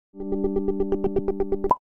So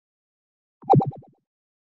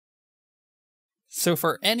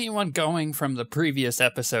for anyone going from the previous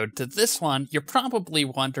episode to this one, you're probably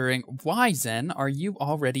wondering, why, Zen, are you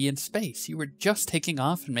already in space? You were just taking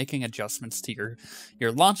off and making adjustments to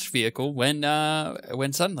your launch vehicle when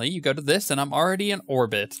suddenly you go to this and I'm already in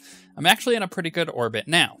orbit. I'm actually in a pretty good orbit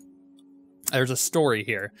now. There's a story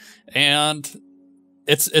here, and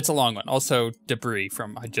it's a long one. Also, debris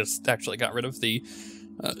from, I just actually got rid of the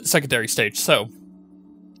secondary stage. So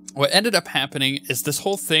what ended up happening is this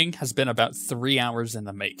whole thing has been about 3 hours in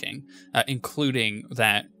the making, including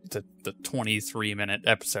the 23-minute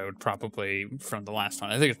episode probably from the last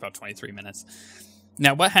one. I think it's about 23 minutes.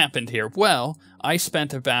 Now, what happened here? Well, I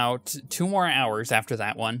spent about 2 more hours after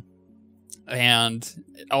that one, and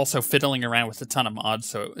also fiddling around with a ton of mods,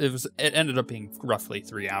 so it ended up being roughly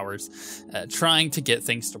 3 hours trying to get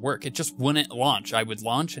things to work. It just wouldn't launch. I would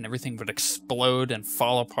launch and everything would explode and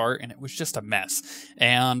fall apart, and it was just a mess.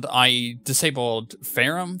 And I disabled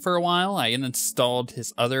Ferrum for a while. I installed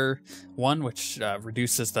his other one, which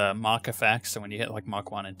reduces the Mach effects. So when you hit like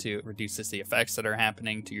Mach 1 and 2, it reduces the effects that are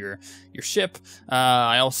happening to your ship.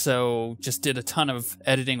 I also just did a ton of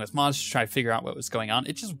editing with mods to try to figure out what was going on.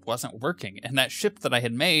 It just wasn't working. And that ship that I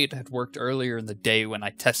had made had worked earlier in the day when I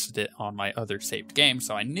tested it on my other saved game,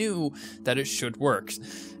 so I knew that it should work.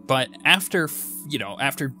 But after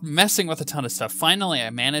messing with a ton of stuff, finally I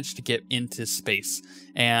managed to get into space,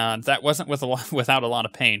 and that wasn't without a lot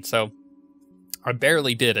of pain. So I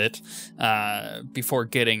barely did it before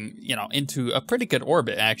getting, into a pretty good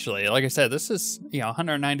orbit, actually. Like I said, this is,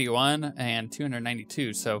 191 and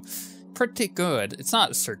 292, so pretty good. It's not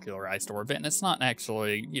a circularized orbit, and it's not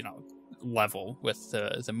actually, level with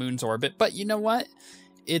the moon's orbit, but you know what?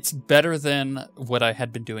 It's better than what I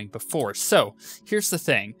had been doing before. So here's the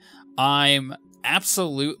thing. I'm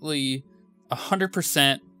absolutely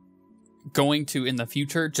 100% going to, in the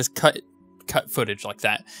future, just cut footage like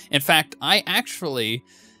that. In fact, I actually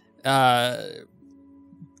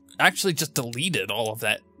just deleted all of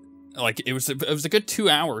that. Like, it was a good 2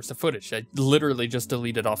 hours of footage. I literally just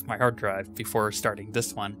deleted off my hard drive before starting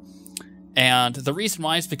this one. And the reason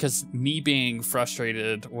why is because me being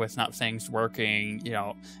frustrated with not things working,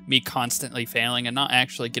 me constantly failing and not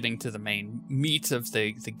actually getting to the main meat of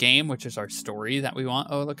the game, which is our story that we want.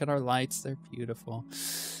 Oh, look at our lights. They're beautiful.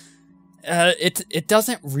 It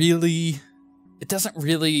doesn't really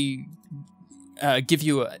give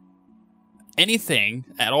you anything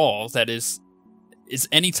at all that is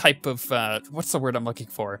any type of, what's the word I'm looking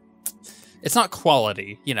for? It's not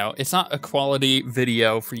quality, it's not a quality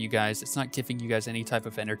video for you guys. It's not giving you guys any type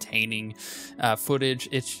of entertaining footage.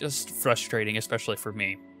 It's just frustrating, especially for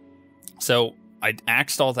me. So I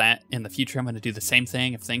axed all that. In the future, I'm going to do the same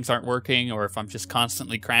thing. If things aren't working or if I'm just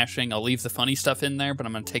constantly crashing, I'll leave the funny stuff in there, but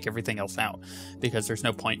I'm going to take everything else out because there's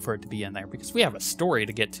no point for it to be in there because we have a story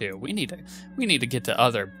to get to. We need to get to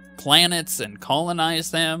other planets and colonize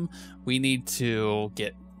them. We need to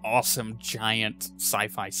get awesome giant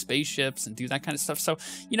sci-fi spaceships and do that kind of stuff. So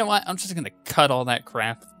you know what, I'm just gonna cut all that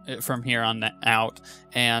crap from here on out.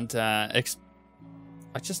 And I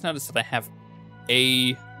just noticed that I have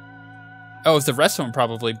the rest of them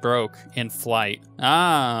probably broke in flight.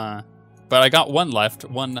 But I got one left,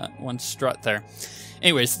 one strut there.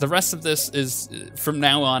 Anyways, the rest of this is, from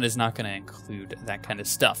now on, is not going to include that kind of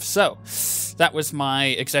stuff. So, that was my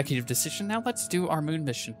executive decision. Now let's do our moon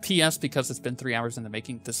mission. P.S. Because it's been 3 hours in the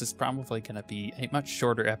making, this is probably going to be a much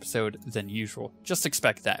shorter episode than usual. Just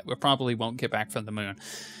expect that. We probably won't get back from the moon.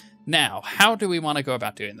 Now, how do we want to go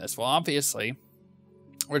about doing this? Well, obviously,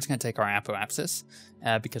 we're just going to take our apoapsis,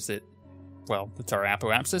 because it's our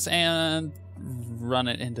apoapsis, and run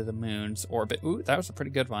it into the moon's orbit. Ooh, that was a pretty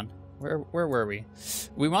good one. Where were we?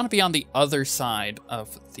 We want to be on the other side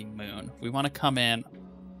of the moon. We want to come in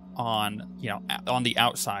on the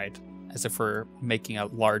outside, as if we're making a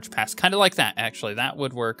large pass. Kind of like that, actually. That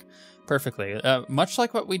would work perfectly. Much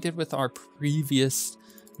like what we did with our previous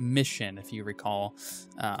mission, if you recall,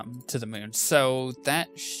 to the moon. So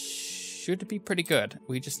that should be pretty good.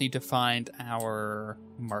 We just need to find our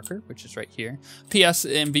marker, which is right here. P.S.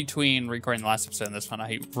 In between recording the last episode and this one,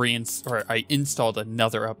 I installed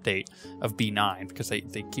another update of B9 because they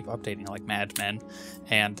keep updating like madmen,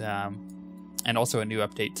 and also a new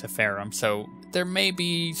update to Ferrum. So there may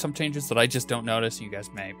be some changes that I just don't notice. You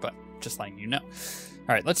guys may, but just letting you know. All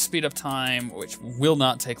right, let's speed up time, which will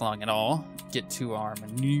not take long at all. Get to our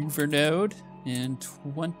maneuver node in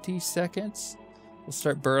 20 seconds. We'll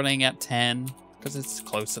start burning at 10 because it's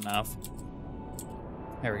close enough.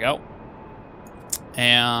 There we go.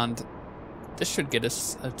 And this should get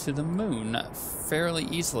us to the moon fairly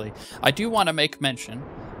easily. I do want to make mention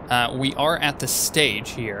we are at the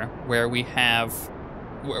stage here where we have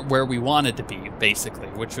where we wanted to be, basically,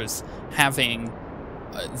 which was having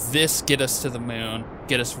this get us to the moon,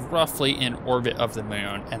 get us roughly in orbit of the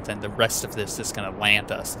moon, and then the rest of this is going to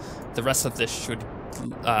land us. The rest of this should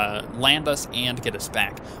land us and get us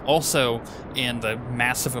back. Also, in the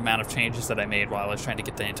massive amount of changes that I made while I was trying to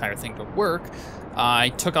get the entire thing to work, I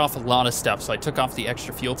took off a lot of stuff. So I took off the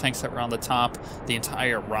extra fuel tanks that were on the top. The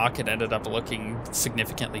entire rocket ended up looking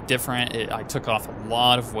significantly different. I took off a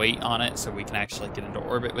lot of weight on it so we can actually get into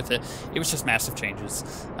orbit with it. It was just massive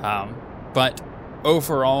changes. But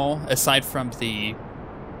overall, aside from the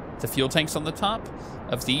fuel tanks on the top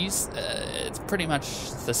of these, it's pretty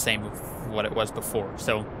much the same of what it was before.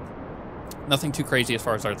 So nothing too crazy as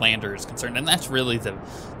far as our lander is concerned. And that's really the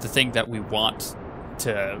thing that we want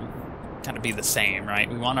to kind of be the same, right?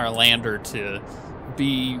 We want our lander to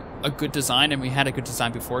be a good design, and we had a good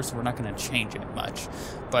design before, so we're not going to change it much.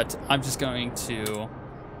 But I'm just going to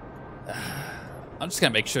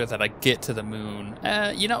make sure that I get to the moon.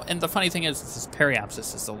 You know, and the funny thing is, this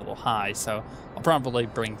periapsis is a little high, so I'll probably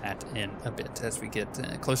bring that in a bit as we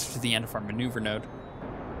get closer to the end of our maneuver node.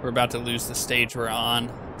 We're about to lose the stage we're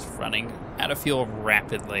on. It's running out of fuel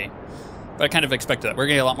rapidly. But I kind of expected that. We're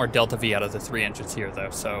going to get a lot more Delta V out of the 3 engines here, though,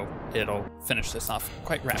 so it'll finish this off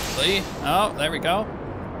quite rapidly. Oh, there we go.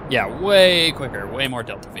 Yeah, way quicker, way more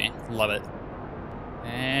Delta V. Love it.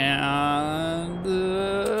 And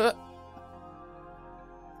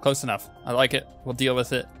close enough. I like it. We'll deal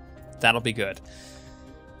with it. That'll be good.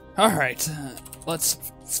 All right, let's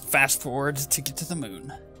fast forward to get to the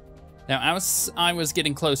moon. Now, as I was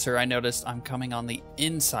getting closer, I noticed I'm coming on the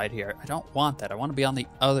inside here. I don't want that. I want to be on the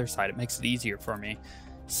other side. It makes it easier for me.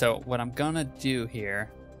 So what I'm going to do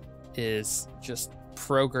here is just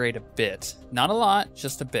prograde a bit. Not a lot,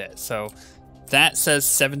 just a bit. So that says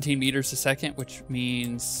 17 meters a second, which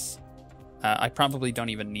means I probably don't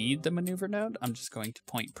even need the maneuver node. I'm just going to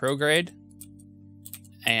point prograde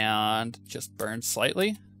and just burn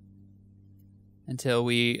slightly until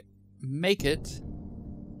we make it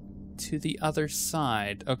to the other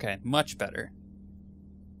side. Okay, much better.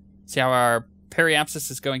 See how our periapsis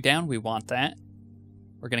is going down? We want that.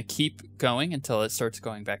 We're going to keep going until it starts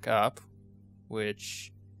going back up,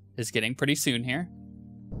 which is getting pretty soon here.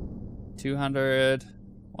 200,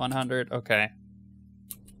 100, okay.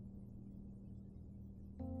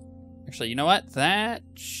 Actually, you know what? That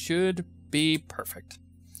should be perfect.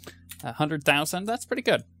 100,000, that's pretty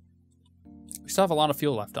good. We still have a lot of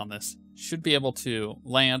fuel left on this. Should be able to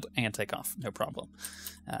land and take off, no problem.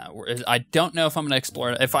 I don't know if I'm going to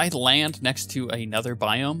explore it. If I land next to another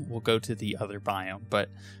biome, we'll go to the other biome. But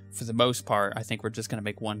for the most part, I think we're just going to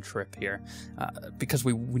make one trip here. Because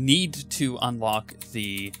we need to unlock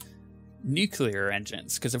the nuclear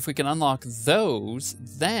engines. Because if we can unlock those,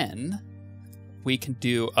 then we can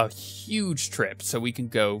do a huge trip. So we can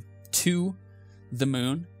go to the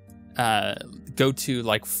moon. Go to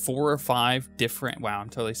like 4 or 5 different... Wow, I'm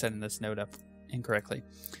totally setting this node up incorrectly.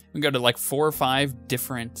 We can go to like 4 or 5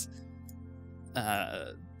 different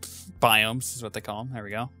biomes, is what they call them. There we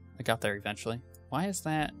go. I got there eventually. Why is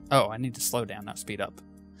that? Oh, I need to slow down, not speed up.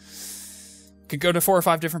 Could go to 4 or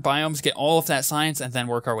 5 different biomes, get all of that science, and then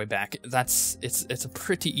work our way back. It's a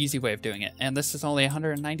pretty easy way of doing it. And this is only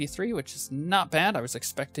 193, which is not bad. I was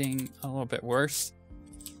expecting a little bit worse.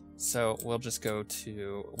 So we'll just go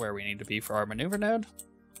to where we need to be for our maneuver node.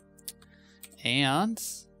 And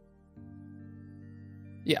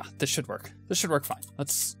yeah, this should work. This should work fine.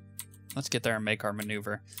 Let's get there and make our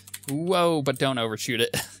maneuver. Whoa, but don't overshoot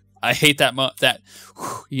it. I hate that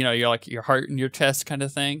you know, you're like your heart in your chest kind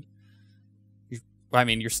of thing. I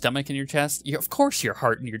mean, your stomach in your chest. Of course, your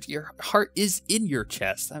heart in your heart is in your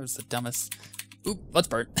chest. That was the dumbest. Oop, let's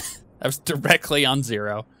burn. That was directly on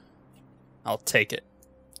 0. I'll take it.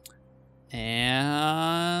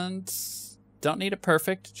 And don't need it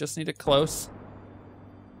perfect, just need it close.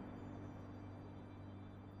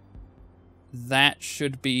 That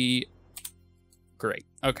should be great.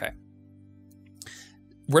 Okay.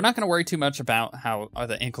 We're not going to worry too much about how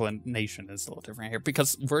the inclination is a little different here,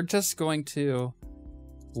 because we're just going to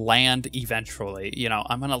land eventually. You know,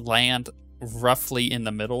 I'm going to land roughly in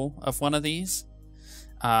the middle of one of these.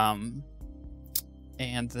 And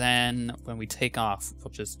then when we take off,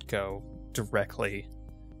 we'll just go directly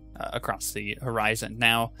across the horizon.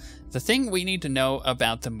 Now, the thing we need to know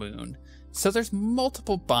about the moon, so there's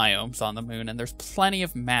multiple biomes on the moon, and there's plenty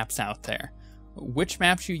of maps out there. Which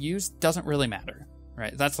maps you use doesn't really matter,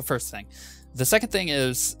 right? That's the first thing. The second thing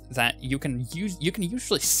is that you can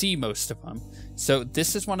usually see most of them. So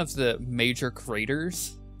this is one of the major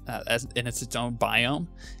craters and it's its own biome.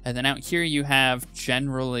 And then out here you have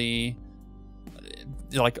generally,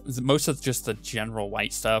 like, most of just the general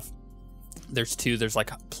white stuff. There's two. There's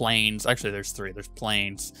like plains. Actually, there's three. There's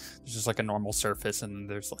plains. There's just like a normal surface, and then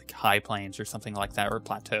there's like high plains or something like that, or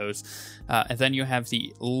plateaus. And then you have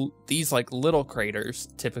these like little craters.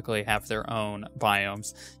 Typically have their own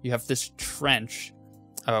biomes. You have this trench,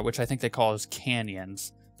 which I think they call as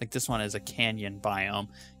canyons. Like this one is a canyon biome.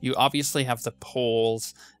 You obviously have the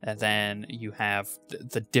poles, and then you have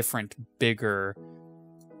the different bigger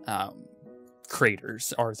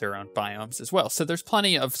craters are their own biomes as well. So there's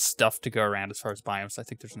plenty of stuff to go around as far as biomes. I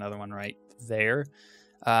think there's another one right there.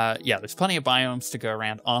 Yeah, there's plenty of biomes to go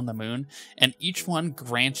around on the moon, and each one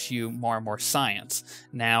grants you more and more science.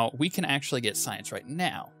 Now, we can actually get science right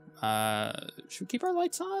now. Should we keep our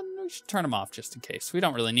lights on? We should turn them off just in case. We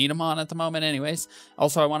don't really need them on at the moment anyways.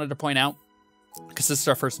 Also, I wanted to point out, because this is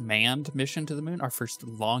our first manned mission to the moon, our first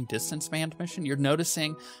long-distance manned mission, you're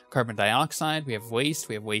noticing carbon dioxide, we have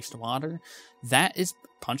wastewater. That is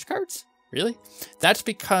punch cards? Really? That's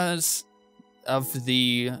because of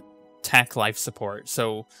the tech life support.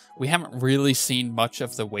 So we haven't really seen much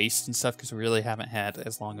of the waste and stuff because we really haven't had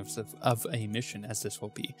as long of a mission as this will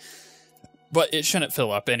be. But it shouldn't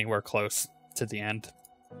fill up anywhere close to the end.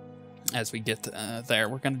 As we get there,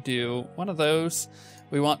 we're going to do one of those.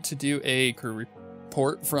 We want to do a crew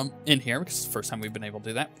report from in here because it's the first time we've been able to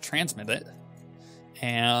do that. Transmit it.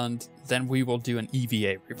 And then we will do an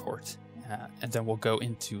EVA report. And then we'll go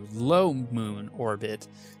into low moon orbit,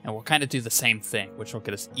 and we'll kind of do the same thing, which will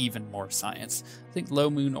get us even more science. I think low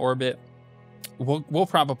moon orbit, we'll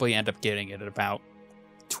probably end up getting it at about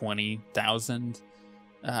 20,000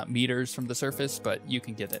 meters from the surface, but you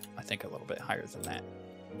can get it, I think, a little bit higher than that.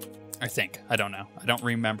 I think. I don't know. I don't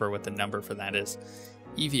remember what the number for that is.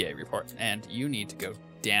 EVA report. And you need to go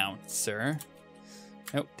down, sir.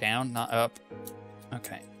 Nope, down, not up.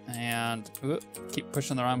 Okay. And keep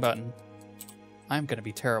pushing the wrong button. I'm going to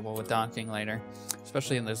be terrible with docking later,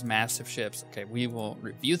 especially in those massive ships. Okay, we will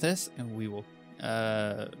review this, and we will...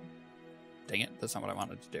 dang it, that's not what I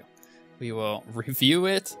wanted to do. We will review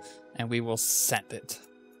it, and we will send it.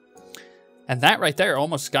 And that right there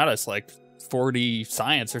almost got us, like, 40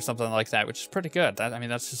 science or something like that, which is pretty good. I mean,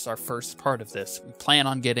 that's just our first part of this. We plan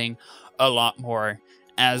on getting a lot more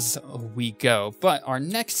as we go. But our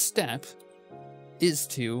next step is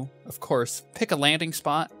to, of course, pick a landing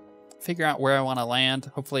spot, figure out where I want to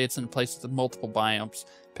land. Hopefully it's in places with multiple biomes,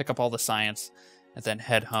 pick up all the science, and then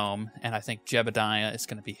head home. And I think Jebediah is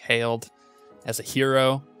going to be hailed as a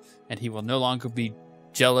hero, and he will no longer be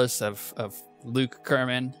jealous of Luke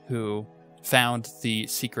Kerman, who found the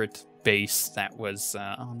secret base that was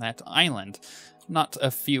on that island not a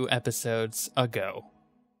few episodes ago.